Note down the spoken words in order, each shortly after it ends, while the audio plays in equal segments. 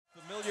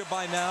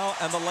Familiar by now,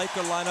 and the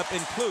Laker lineup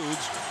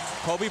includes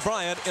Kobe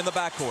Bryant in the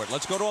backcourt.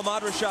 Let's go to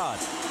Ahmad Rashad.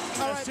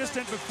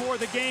 Assistant before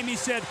the game, he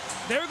said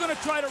they're going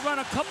to try to run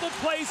a couple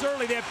plays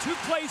early. They have 2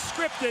 plays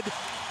scripted.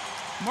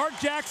 Mark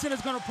Jackson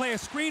is going to play a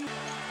screen.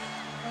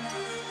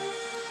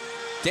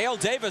 Dale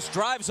Davis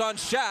drives on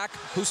Shaq,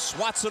 who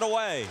swats it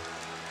away.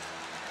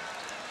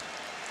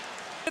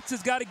 Smits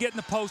has got to get in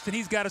the post, and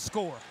he's got to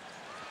score.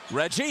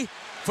 Reggie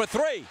for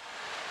 3.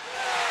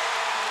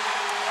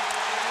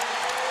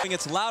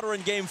 It's louder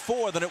in Game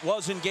 4 than it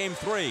was in Game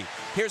 3.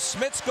 Here's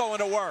Smits going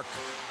to work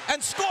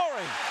and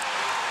scoring.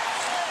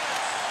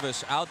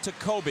 Davis out to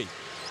Kobe.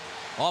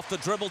 Off the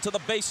dribble to the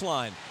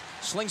baseline.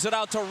 Slings it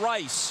out to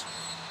Rice,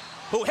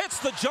 who hits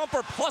the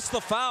jumper plus the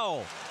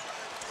foul.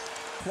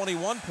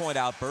 21-point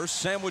outburst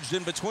sandwiched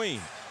in between.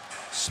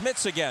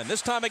 Smits again,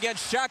 this time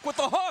against Shaq with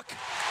the hook.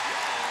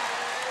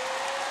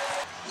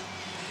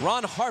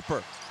 Ron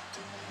Harper.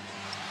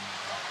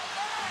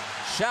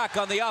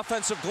 Shaq on the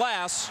offensive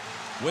glass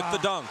with the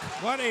dunk.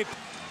 What a...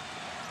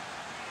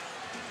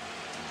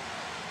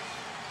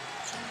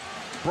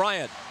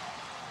 Bryant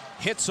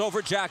hits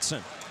over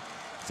Jackson.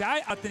 See,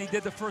 I thought that he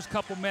did the first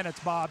couple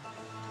minutes, Bob.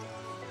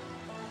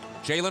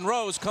 Jalen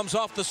Rose comes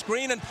off the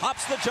screen and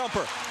pops the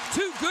jumper.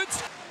 2 good...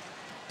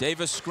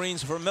 Davis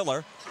screens for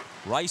Miller.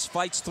 Rice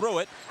fights through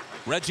it.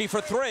 Reggie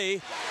for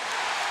 3.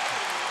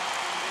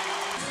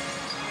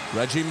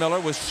 Reggie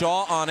Miller with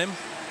Shaw on him.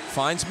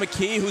 Finds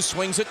McKee, who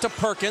swings it to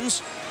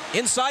Perkins.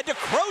 Inside to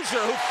Crozier,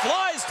 who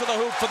flies to the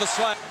hoop for the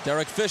slam.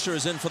 Derek Fisher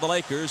is in for the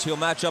Lakers. He'll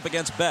match up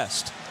against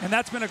Best. And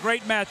that's been a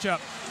great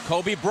matchup.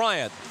 Kobe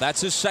Bryant,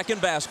 that's his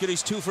second basket.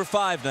 He's 2 for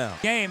 5 now.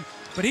 Game,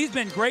 but he's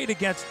been great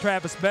against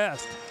Travis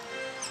Best.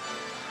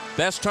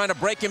 Best trying to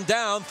break him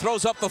down,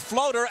 throws up the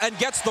floater and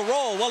gets the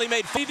roll. Well, he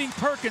made... Leaving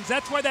Perkins,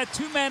 that's why that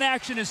 2-man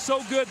action is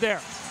so good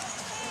there.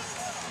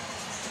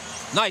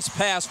 Nice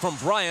pass from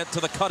Bryant to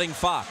the cutting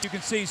Fox. You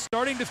can see he's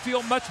starting to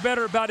feel much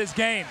better about his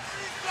game.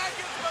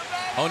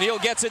 O'Neal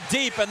gets it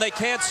deep and they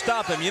can't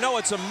stop him. You know,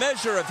 it's a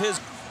measure of his...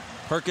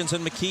 Perkins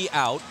and McKee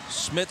out.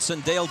 Smits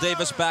and Dale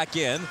Davis back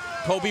in.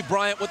 Kobe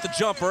Bryant with the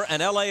jumper,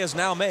 and LA is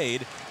now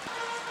made.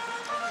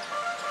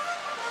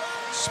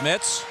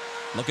 Smits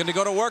looking to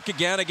go to work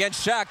again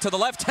against Shaq to the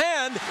left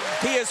hand.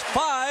 He is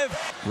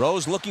 5.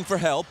 Rose looking for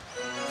help,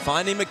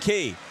 finding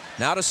McKee.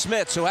 Now to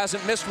Smits, who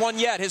hasn't missed one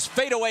yet. His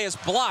fadeaway is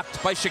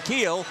blocked by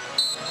Shaquille.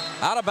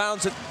 Out of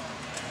bounds.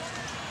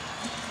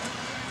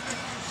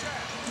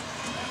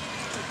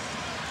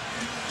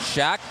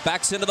 Shaq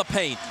backs into the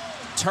paint.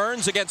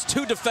 Turns against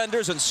 2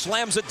 defenders and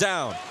slams it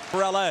down for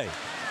LA.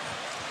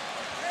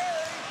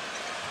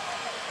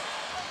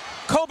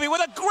 Kobe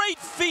with a great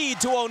feed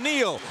to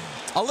O'Neal.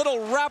 A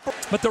little wrapper.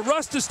 But the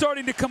rust is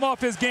starting to come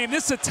off his game.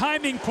 This is a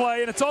timing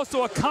play, and it's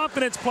also a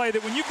confidence play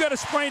that when you've got a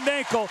sprained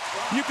ankle,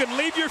 you can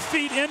leave your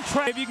feet in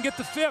track. If you can get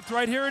the 5th,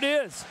 right here it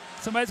is.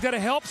 Somebody's got to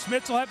help.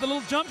 Smits will have the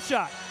little jump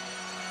shot.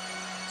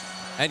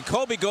 And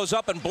Kobe goes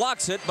up and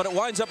blocks it, but it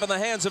winds up in the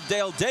hands of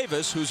Dale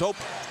Davis, who's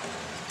open.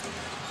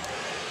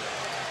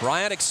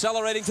 Bryant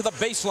accelerating to the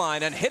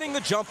baseline and hitting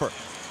the jumper.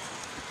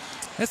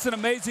 It's an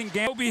amazing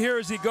game. Kobe here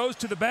as he goes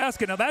to the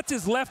basket. Now that's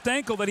his left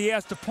ankle that he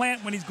has to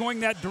plant when he's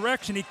going that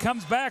direction. He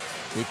comes back.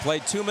 We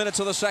played 2 minutes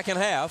of the second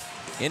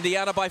half.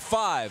 Indiana by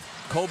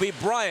 5. Kobe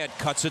Bryant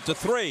cuts it to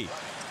 3.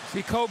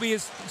 See, Kobe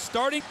is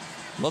starting.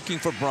 Looking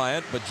for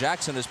Bryant, but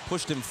Jackson has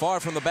pushed him far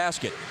from the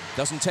basket.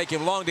 Doesn't take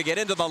him long to get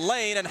into the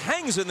lane and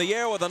hangs in the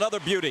air with another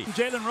beauty.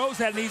 Jalen Rose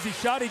had an easy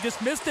shot. He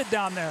just missed it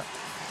down there.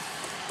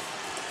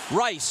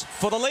 Rice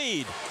for the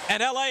lead,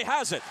 and LA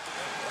has it.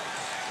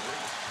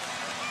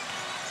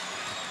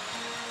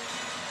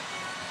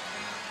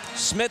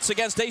 Smits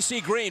against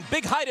AC Green,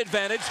 big height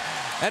advantage,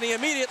 and he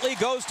immediately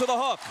goes to the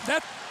hook.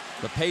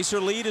 The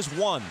Pacer lead is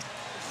 1.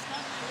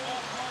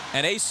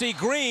 And AC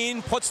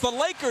Green puts the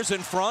Lakers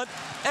in front,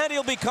 and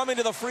he'll be coming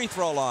to the free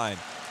throw line.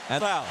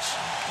 And fouls.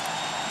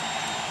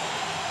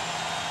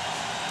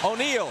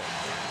 O'Neal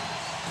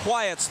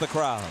quiets the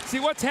crowd. See,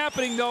 what's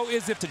happening, though,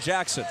 is if to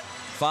Jackson.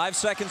 5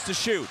 seconds to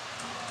shoot.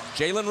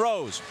 Jalen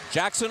Rose,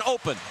 Jackson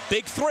open,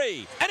 big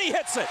 3, and he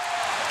hits it.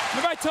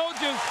 Remember I told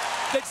you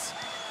that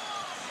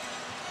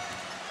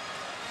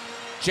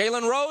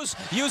Jalen Rose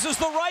uses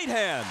the right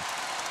hand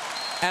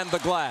and the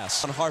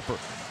glass on Harper.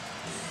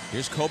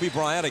 Here's Kobe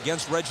Bryant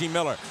against Reggie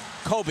Miller.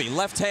 Kobe,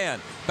 left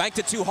hand, banked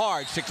it too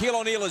hard. Shaquille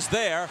O'Neal is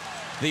there.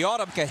 The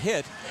Autumka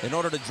hit in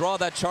order to draw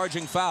that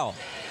charging foul.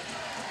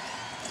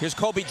 Here's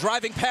Kobe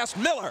driving past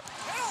Miller.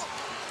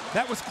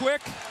 That was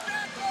quick.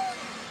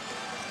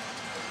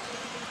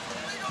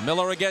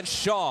 Miller against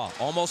Shaw,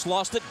 almost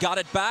lost it, got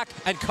it back,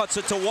 and cuts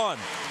it to 1.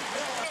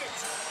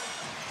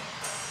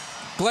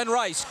 Glen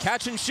Rice,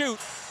 catch and shoot.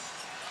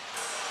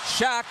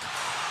 Shaq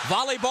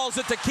volleyballs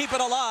it to keep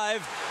it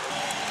alive.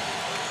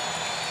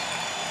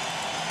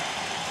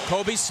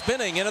 Kobe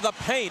spinning into the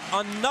paint,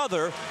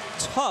 another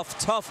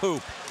tough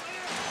hoop.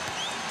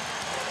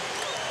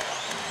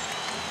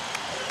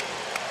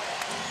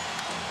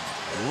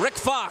 Rick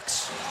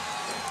Fox.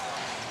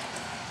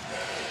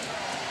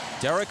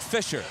 Derek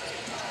Fisher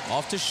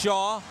Off to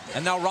Shaw,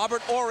 and now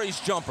Robert Horry's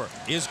jumper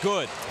is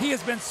good. He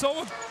has been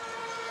so...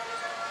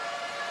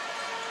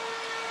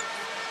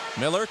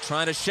 Miller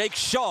trying to shake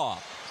Shaw,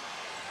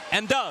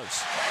 and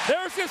does.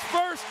 There's his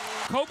first.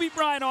 Kobe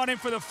Bryant on him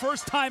for the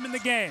first time in the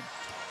game.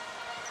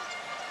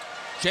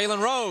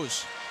 Jalen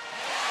Rose.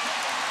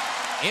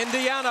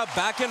 Indiana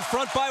back in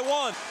front by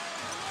 1.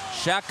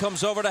 Shaq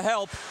comes over to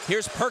help.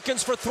 Here's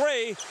Perkins for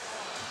 3.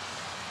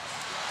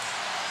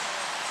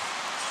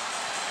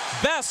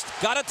 Best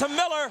got it to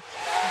Miller,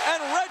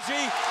 and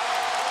Reggie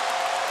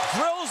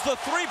drills the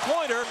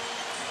three-pointer.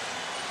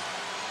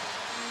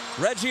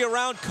 Reggie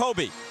around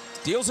Kobe,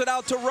 deals it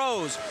out to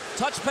Rose.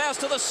 Touch pass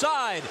to the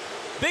side.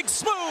 Big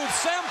smooth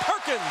Sam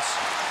Perkins.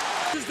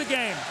 This is the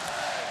game.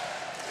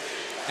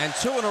 And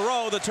 2 in a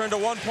row that turned a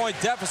 1-point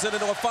deficit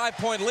into a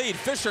 5-point lead.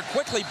 Fisher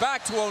quickly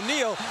back to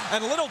O'Neal,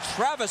 and little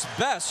Travis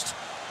Best.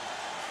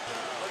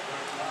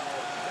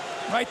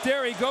 Right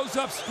there, he goes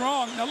up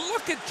strong. Now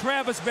look at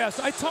Travis Best.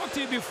 I talked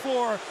to you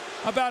before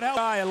about how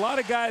a lot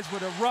of guys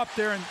would erupt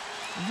there and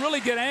really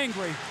get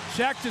angry.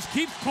 Shaq just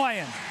keeps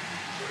playing.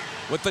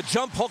 With the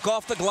jump hook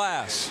off the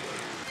glass.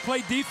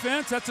 Play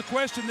defense, that's a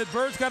question that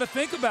Bird's got to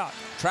think about.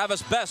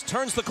 Travis Best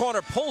turns the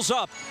corner, pulls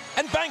up,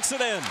 and banks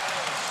it in.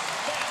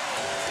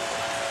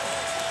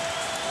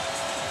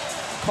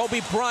 Kobe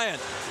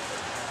Bryant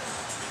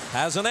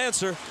has an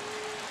answer.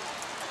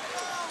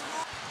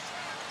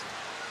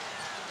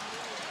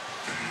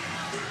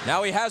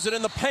 Now he has it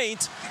in the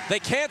paint. They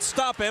can't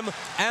stop him,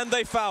 and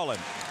they foul him.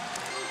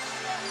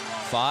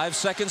 5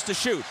 seconds to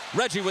shoot.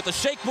 Reggie with the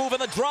shake move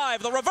and the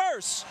drive, the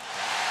reverse.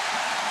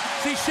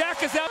 See,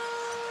 Shaq is out.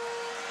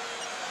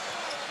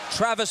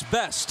 Travis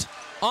Best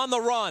on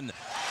the run.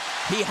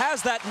 He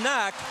has that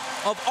knack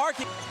of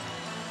arcing.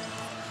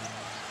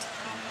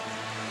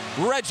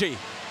 Reggie.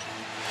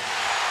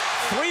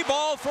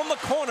 3-ball from the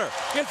corner.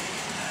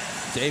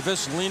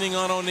 Davis leaning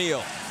on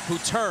O'Neal, who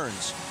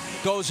turns,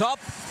 goes up,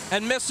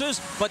 and misses,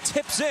 but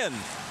tips in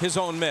his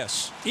own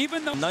miss.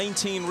 Even though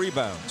 19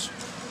 rebounds.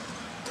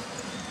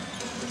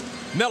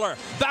 Miller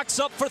backs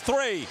up for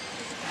 3.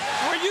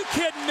 Are you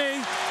kidding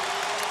me?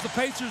 The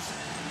Pacers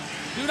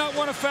do not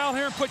want to foul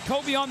here and put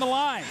Kobe on the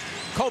line.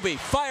 Kobe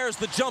fires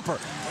the jumper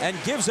and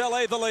gives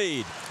LA the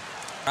lead.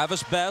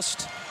 Travis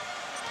Best.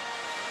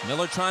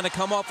 Miller trying to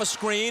come off a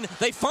screen.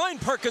 They find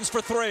Perkins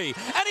for 3,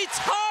 and he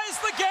ties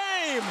the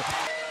game.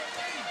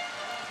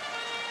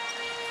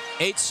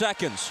 8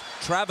 seconds.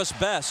 Travis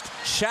Best.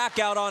 Shaq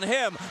out on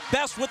him.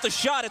 Best with the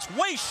shot. It's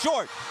way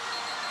short.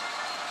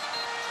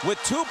 With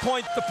 2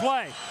 points to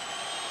play.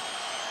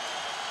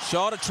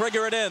 Shaw to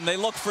trigger it in. They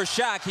look for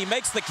Shaq. He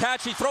makes the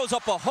catch. He throws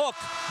up a hook.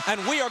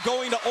 And we are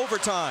going to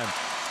overtime.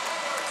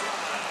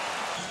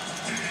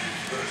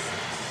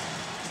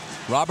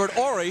 Robert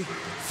Horry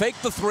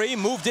faked the 3,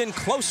 moved in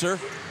closer.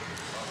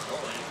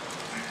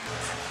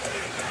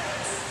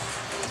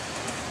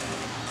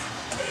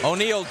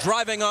 O'Neal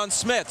driving on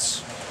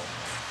Smits.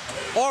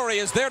 Horry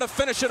is there to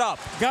finish it up.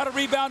 Got to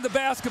rebound the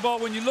basketball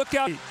when you look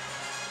out.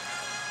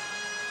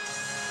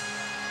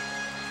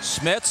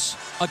 Smits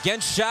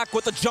against Shaq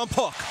with the jump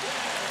hook.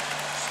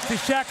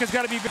 See, Shaq has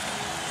got to be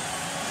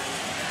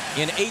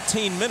in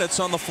 18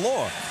 minutes on the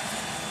floor.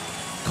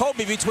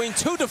 Kobe between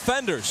 2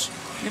 defenders.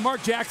 And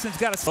Mark Jackson's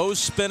got a Rose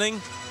spinning,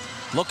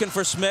 looking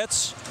for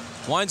Smits.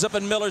 Winds up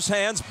in Miller's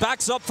hands,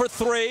 backs up for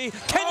 3.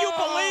 Can you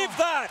believe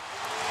that?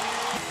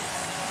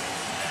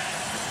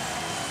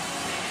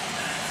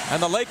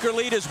 And the Laker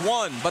lead is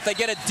 1, but they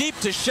get it deep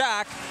to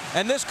Shaq,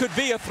 and this could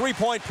be a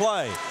 3-point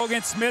play.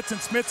 Against Smits,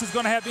 and Smits is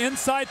going to have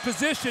inside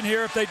position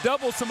here. If they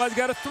double, somebody's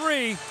got a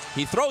 3.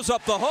 He throws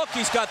up the hook.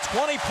 He's got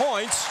 20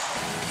 points.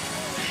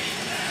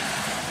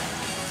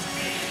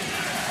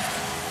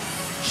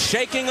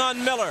 Shaking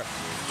on Miller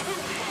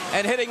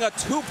and hitting a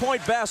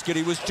 2-point basket.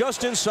 He was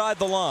just inside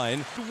the line.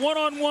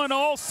 One-on-one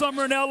all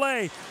summer in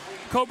LA.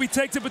 Kobe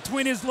takes it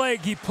between his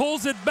legs. He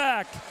pulls it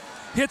back,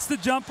 hits the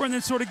jumper, and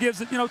then sort of gives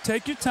it,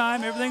 take your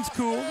time. Everything's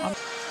cool.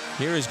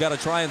 Here he's got to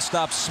try and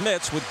stop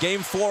Smits with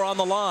game 4 on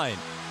the line.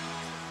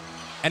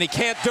 And he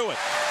can't do it.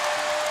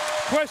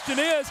 Question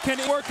is, can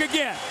it work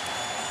again?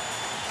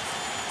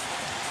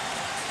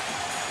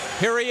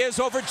 Here he is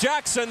over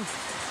Jackson.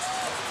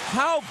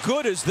 How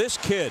good is this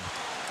kid?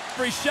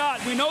 Free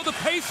shot. We know the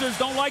Pacers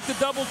don't like the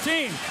double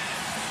team.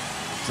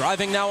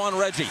 Driving now on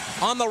Reggie.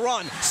 On the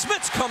run.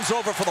 Smits comes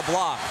over for the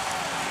block.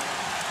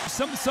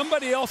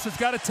 Somebody else has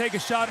got to take a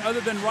shot other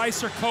than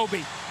Rice or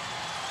Kobe.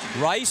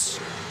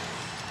 Rice,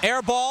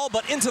 air ball,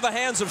 but into the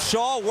hands of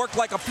Shaw. Worked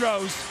like a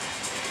throws.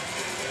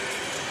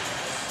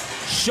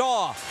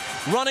 Shaw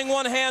running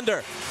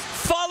one-hander.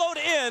 Followed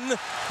in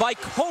by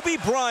Kobe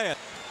Bryant.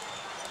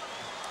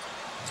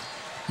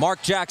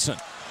 Mark Jackson,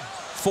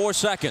 4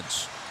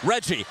 seconds.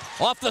 Reggie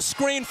off the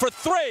screen for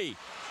 3.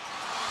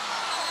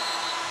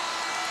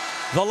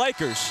 The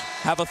Lakers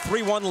have a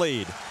 3-1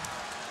 lead.